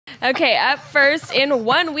Okay, up first, in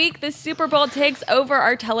 1 week, the Super Bowl takes over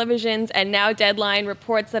our televisions, and now Deadline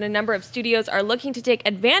reports that a number of studios are looking to take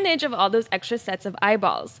advantage of all those extra sets of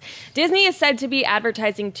eyeballs. Disney is said to be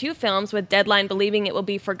advertising 2 films, with Deadline believing it will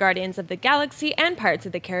be for Guardians of the Galaxy and Pirates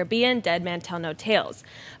of the Caribbean, Dead Man Tell No Tales.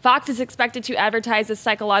 Fox is expected to advertise the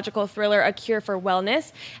psychological thriller A Cure for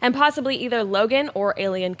Wellness, and possibly either Logan or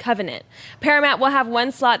Alien Covenant. Paramount will have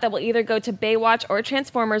 1 slot that will either go to Baywatch or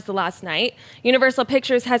Transformers: The Last Night. Universal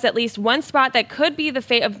Pictures has at least 1 spot that could be the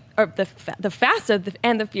fate of the Fast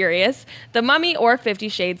and the Furious, The Mummy, or 50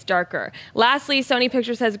 Shades Darker. Lastly, Sony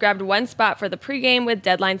Pictures has grabbed 1 spot for the pregame, with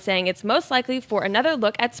Deadline saying it's most likely for another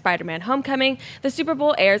look at Spider-Man: Homecoming. The Super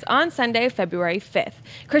Bowl airs on Sunday, February 5th.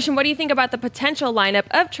 Christian, what do you think about the potential lineup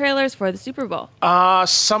of trailers for the Super Bowl?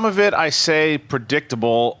 Some of it I say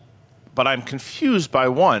predictable, but I'm confused by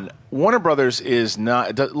one. Warner Brothers is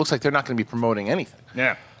not. It looks like they're not going to be promoting anything.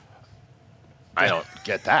 Yeah. I don't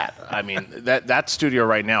get that. I mean, that studio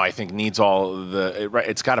right now, I think, needs all the.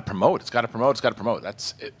 It's got to promote. It's got to promote. It's got to promote.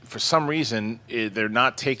 That's for some reason they're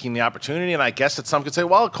not taking the opportunity. And I guess that some could say,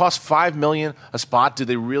 well, it costs $5 million a spot. Do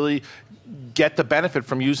they really get the benefit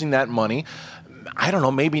from using that money? I don't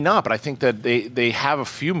know, maybe not, but I think that they have a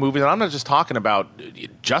few movies, and I'm not just talking about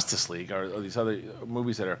Justice League or these other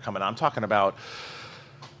movies that are coming out. I'm talking about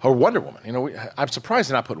Wonder Woman. You know, I'm surprised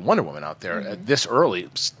they're not putting Wonder Woman out there this early.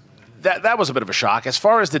 That was a bit of a shock. As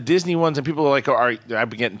far as the Disney ones, and people are like, I've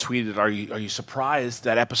been getting tweeted, are you surprised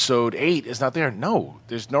that Episode 8 is not there? No,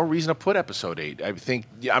 there's no reason to put Episode 8. I think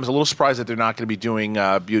I was a little surprised that they're not going to be doing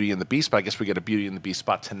Beauty and the Beast, but I guess we get a Beauty and the Beast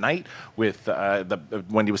spot tonight with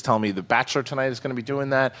Wendy was telling me The Bachelor tonight is going to be doing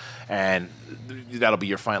that, and that'll be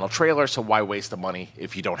your final trailer, so why waste the money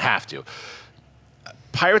if you don't have to?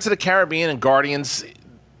 Pirates of the Caribbean and Guardians.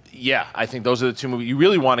 Yeah, I think those are the 2 movies. You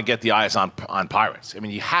really want to get the eyes on Pirates. I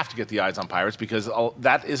mean, you have to get the eyes on Pirates because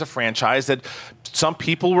that is a franchise that some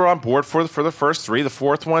people were on board for the first 3. The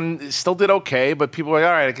 4th one still did okay, but people were like,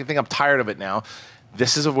 all right, I think I'm tired of it now.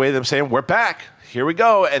 This is a way of them saying, we're back. Here we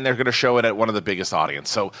go. And they're going to show it at one of the biggest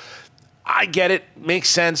audiences. So I get it. Makes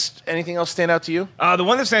sense. Anything else stand out to you? The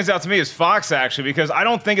one that stands out to me is Fox, actually, because I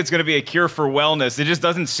don't think it's going to be a cure for wellness. It just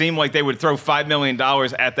doesn't seem like they would throw $5 million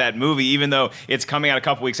at that movie, even though it's coming out a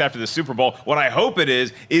couple weeks after the Super Bowl. What I hope it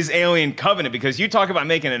is Alien Covenant, because you talk about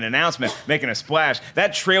making an announcement, making a splash.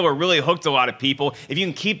 That trailer really hooked a lot of people. If you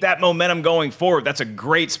can keep that momentum going forward, that's a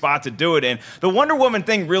great spot to do it in. The Wonder Woman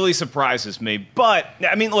thing really surprises me. But,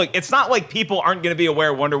 I mean, look, it's not like people aren't going to be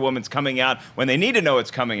aware Wonder Woman's coming out when they need to know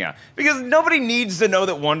it's coming out. Because nobody needs to know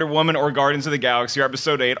that Wonder Woman or Guardians of the Galaxy or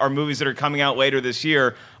Episode 8 are movies that are coming out later this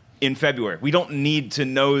year in February. We don't need to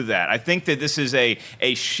know that. I think that this is a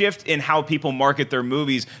shift in how people market their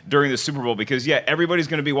movies during the Super Bowl because, yeah, everybody's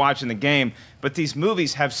going to be watching the game, but these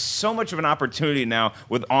movies have so much of an opportunity now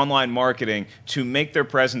with online marketing to make their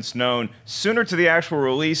presence known sooner to the actual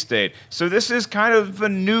release date. So this is kind of a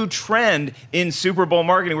new trend in Super Bowl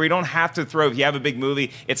marketing where you don't have to throw, if you have a big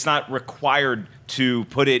movie, it's not required to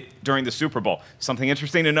put it during the Super Bowl. Something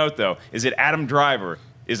interesting to note, though, is that Adam Driver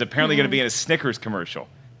is apparently going to be in a Snickers commercial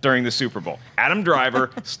during the Super Bowl. Adam Driver,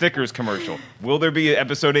 Snickers commercial. Will there be an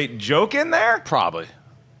Episode 8 joke in there? Probably.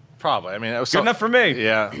 I mean, it was good enough for me.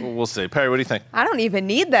 Yeah, we'll see. Perry, what do you think? I don't even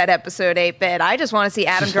need that Episode 8 bit. I just want to see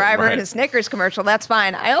Adam Driver in a Snickers commercial. That's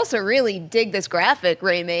fine. I also really dig this graphic,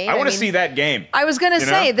 Remy. I want to see that game. I was going to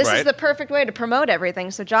say, this is the perfect way to promote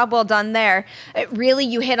everything, so job well done there. Really,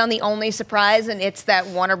 you hit on the only surprise, and it's that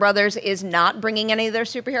Warner Brothers is not bringing any of their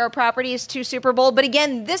superhero properties to Super Bowl. But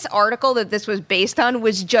again, this article that this was based on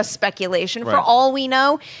was just speculation. For all we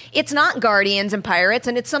know, it's not Guardians and Pirates,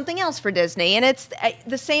 and it's something else for Disney. And it's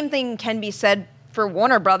the same thing can be said for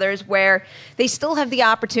Warner Brothers, where they still have the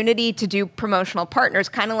opportunity to do promotional partners,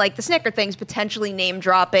 kind of like the Snicker things, potentially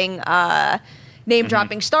name-dropping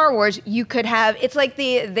Star Wars. You could have, it's like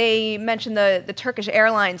they mentioned the Turkish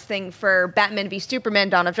Airlines thing for Batman v Superman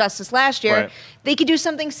Dawn of Justice last year. Right. They could do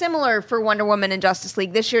something similar for Wonder Woman and Justice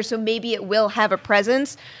League this year, so maybe it will have a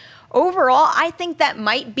presence. Overall, I think that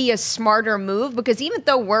might be a smarter move because even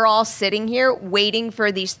though we're all sitting here waiting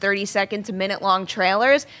for these 30-second to minute-long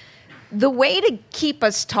trailers, the way to keep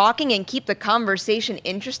us talking and keep the conversation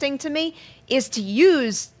interesting to me is to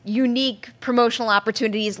use unique promotional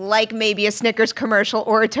opportunities like maybe a Snickers commercial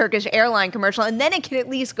or a Turkish airline commercial, and then it can at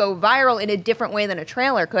least go viral in a different way than a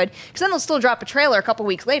trailer could, because then they'll still drop a trailer a couple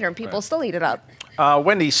weeks later and people will still eat it up.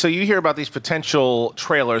 Wendy, so you hear about these potential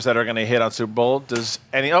trailers that are going to hit on Super Bowl. Does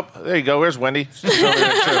any... Oh, there you go. Where's Wendy? So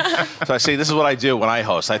I see, this is what I do when I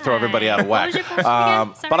host. I throw everybody out of whack.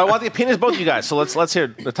 But I want the opinions of both of you guys. So let's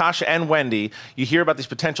hear Natasha and Wendy. You hear about these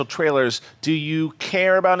potential trailers. Do you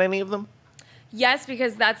care about any of them? Yes,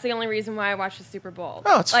 because that's the only reason why I watch the Super Bowl.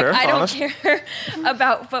 Oh, it's fair, I don't honest. care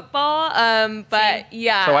about football, but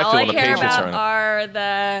yeah, So I all feel I when the care Patriots about are are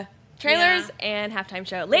the trailers and halftime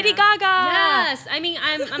show. Lady Gaga. Yes, I mean,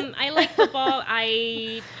 I like football.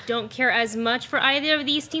 I don't care as much for either of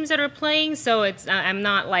these teams that are playing, so it's I'm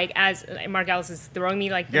not like as Mark Ellis is throwing me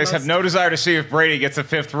like. You guys have no desire to see if Brady gets a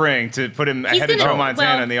 5th ring to put him ahead of gonna- Joe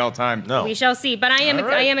Montana well, in the all-time. No. We shall see, but I am All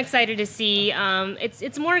right. I am excited to see.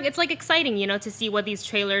 It's like exciting, to see what these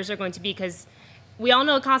trailers are going to be because we all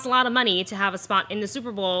know it costs a lot of money to have a spot in the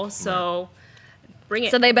Super Bowl. So bring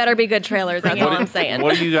it. So they better be good trailers. That's all I'm saying.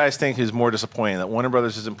 What do you guys think is more disappointing, that Warner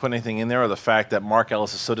Brothers isn't putting anything in there, or the fact that Mark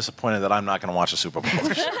Ellis is so disappointed that I'm not going to watch the Super Bowl?